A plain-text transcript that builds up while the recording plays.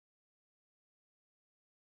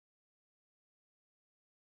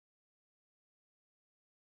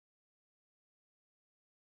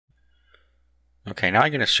Okay, now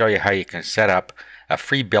I'm going to show you how you can set up a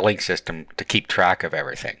free billing system to keep track of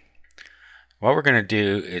everything. What we're going to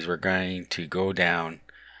do is we're going to go down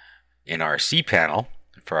in our cPanel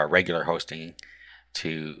for our regular hosting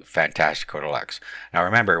to Fantastico Deluxe. Now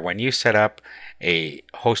remember, when you set up a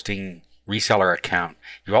hosting reseller account,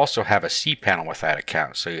 you also have a cPanel with that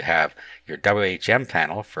account. So you have your WHM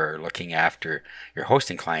panel for looking after your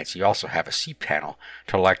hosting clients. You also have a cPanel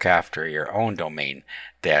to look after your own domain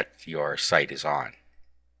that your site is on.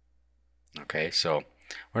 Okay, so what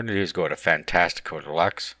we're going to do is go to Fantastico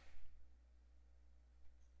Deluxe.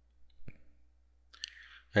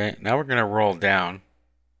 Okay, now we're going to roll down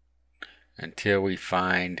until we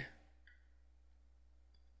find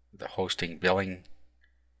the hosting billing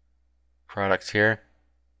products here.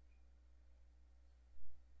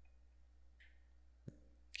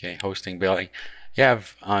 Okay, hosting billing. You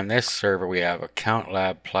have on this server we have Account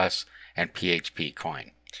Lab Plus and PHP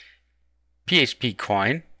Coin. PHP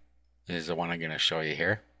Coin is the one I'm going to show you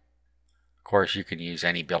here. Of course, you can use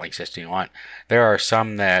any billing system you want. There are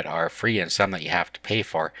some that are free and some that you have to pay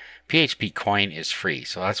for. PHP Coin is free,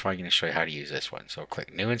 so that's why I'm going to show you how to use this one. So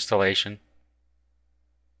click New Installation.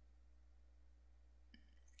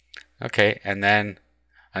 Okay, and then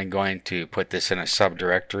I'm going to put this in a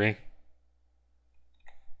subdirectory.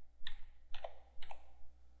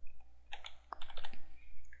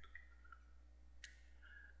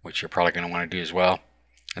 Which you're probably going to want to do as well.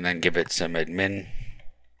 And then give it some admin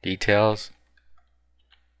details.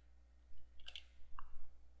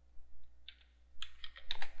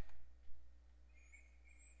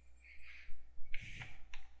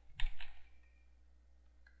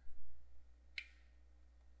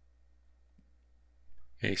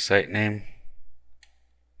 Okay, site name.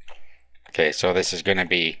 Okay, so this is going to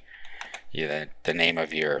be the name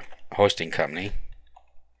of your hosting company.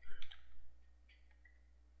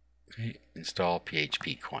 Okay, install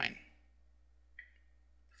PHP Coin.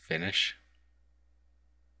 Finish.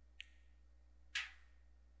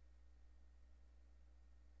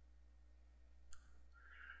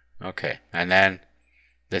 Okay, and then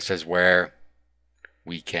this is where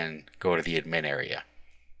we can go to the admin area.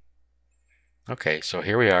 Okay, so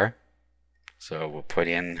here we are. So we'll put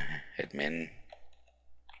in admin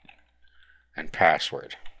and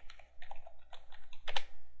password.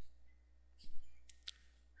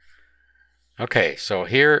 Okay, so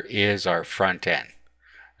here is our front end.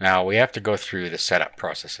 Now we have to go through the setup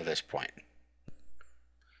process at this point.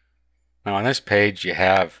 Now on this page you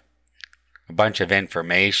have a bunch of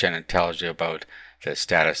information. It tells you about the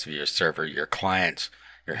status of your server, your clients,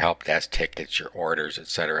 your help desk tickets, your orders,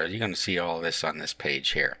 etc. You're going to see all this on this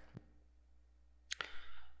page here.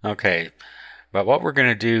 Okay, but what we're going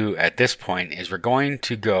to do at this point is we're going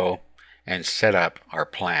to go and set up our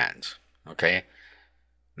plans. Okay,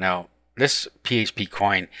 now this PHP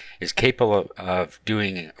Coin is capable of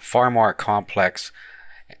doing far more complex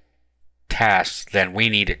tasks than we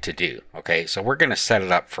need it to do. Okay, so we're going to set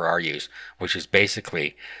it up for our use, which is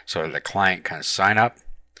basically so that the client can sign up,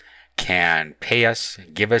 can pay us,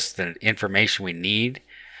 give us the information we need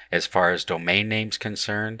as far as domain names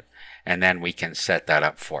concerned, and then we can set that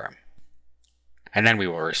up for him. And then we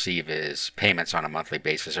will receive his payments on a monthly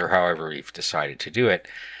basis or however we've decided to do it.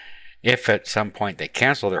 If at some point they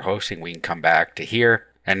cancel their hosting, we can come back to here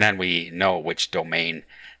and then we know which domain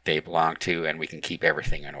they belong to and we can keep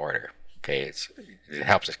everything in order. Okay, it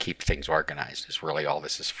helps us keep things organized is really all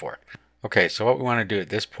this is for. Okay, so what we want to do at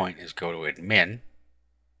this point is go to admin.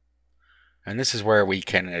 And this is where we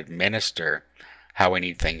can administer how we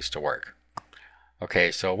need things to work.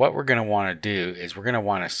 Okay, so what we're going to want to do is we're going to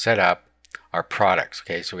want to set up our products.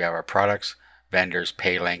 Okay, so we have our products, vendors,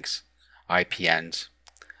 pay links, IPNs.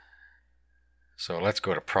 So let's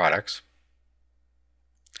go to products.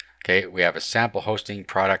 Okay, we have a sample hosting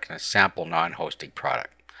product and a sample non-hosting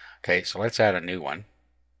product. Okay, so let's add a new one.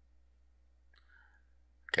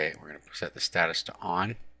 Okay, we're going to set the status to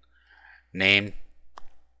on. Name.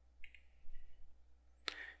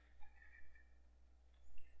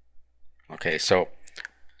 Okay, so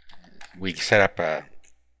we set up a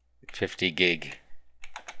 50 gig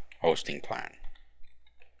hosting plan.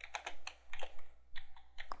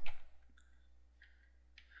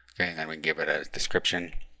 Okay, and then we give it a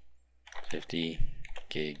description, 50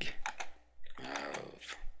 gig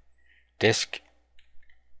of disk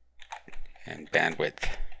and bandwidth.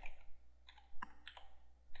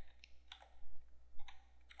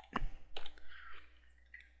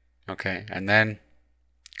 Okay, and then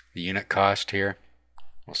the unit cost here,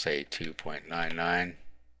 we'll say 2.99.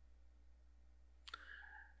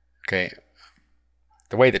 Okay,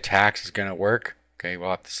 the way the tax is going to work, okay, we'll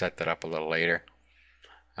have to set that up a little later.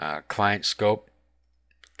 Client scope,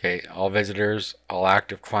 Okay, all visitors, all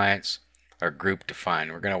active clients are group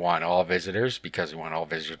defined. We're going to want all visitors because we want all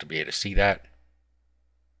visitors to be able to see that.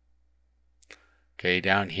 Okay,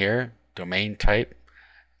 down here, domain type,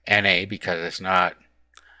 NA, because it's not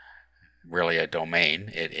really a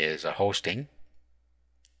domain, it is a hosting.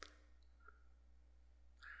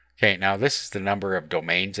 Okay, now this is the number of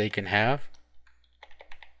domains they can have.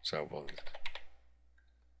 So we'll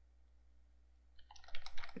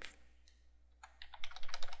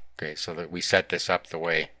okay, so that we set this up the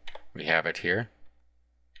way we have it here.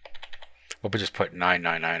 We'll just put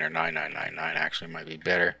 999 or 9999 actually might be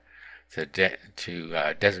better to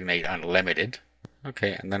designate unlimited.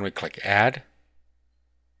 Okay, and then we click add.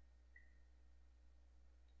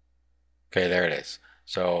 Okay, there it is.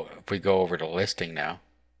 So if we go over to listing now,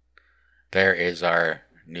 there is our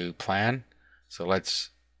new plan. So we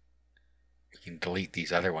can delete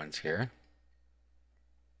these other ones here.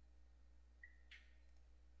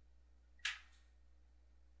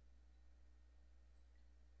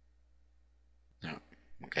 No.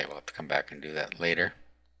 Okay, we'll have to come back and do that later.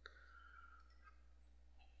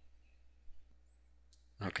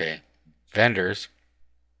 Okay, vendors.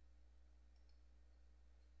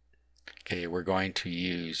 Okay, we're going to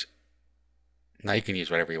use, now you can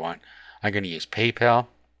use whatever you want. I'm going to use PayPal.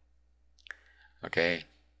 Okay.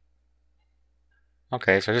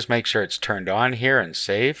 Okay, so just make sure it's turned on here and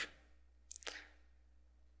save.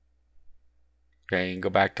 Okay, you can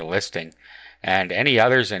go back to listing. And any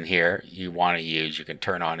others in here you want to use, you can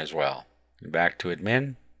turn on as well. Back to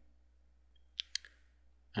admin.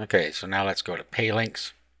 Okay, so now let's go to pay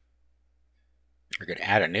links. We're going to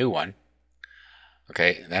add a new one.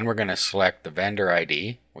 Okay, then we're going to select the vendor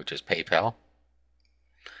ID, which is PayPal.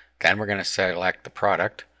 Then we're going to select the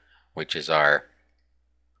product, which is our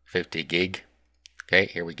 50 gig. Okay,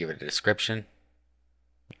 here we give it a description.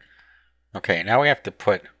 Okay, now we have to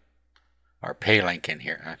put our pay link in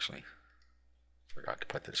here. Actually, forgot to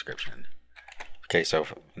put the description. Okay, so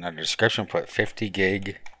in the description, put 50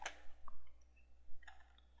 gig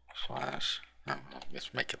slash, oh,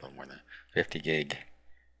 let's make it a little more than 50 gig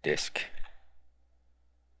disk.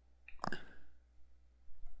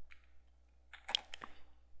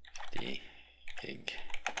 Gig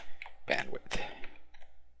bandwidth.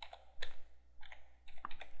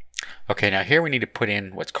 Okay, now here we need to put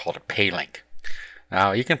in what's called a pay link.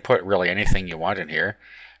 Now you can put really anything you want in here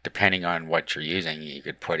depending on what you're using. You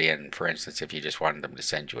could put in, for instance, if you just wanted them to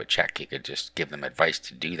send you a check, you could just give them advice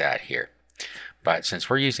to do that here. But since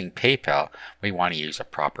we're using PayPal, we want to use a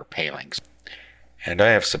proper pay link. And I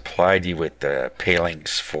have supplied you with the pay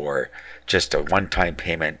links for just a one-time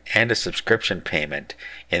payment and a subscription payment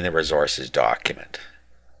in the resources document.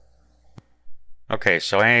 Okay,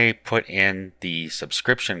 so I put in the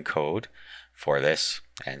subscription code for this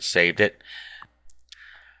and saved it.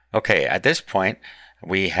 Okay, at this point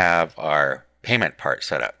we have our payment part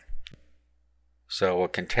set up. So we'll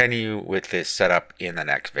continue with this setup in the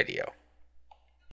next video.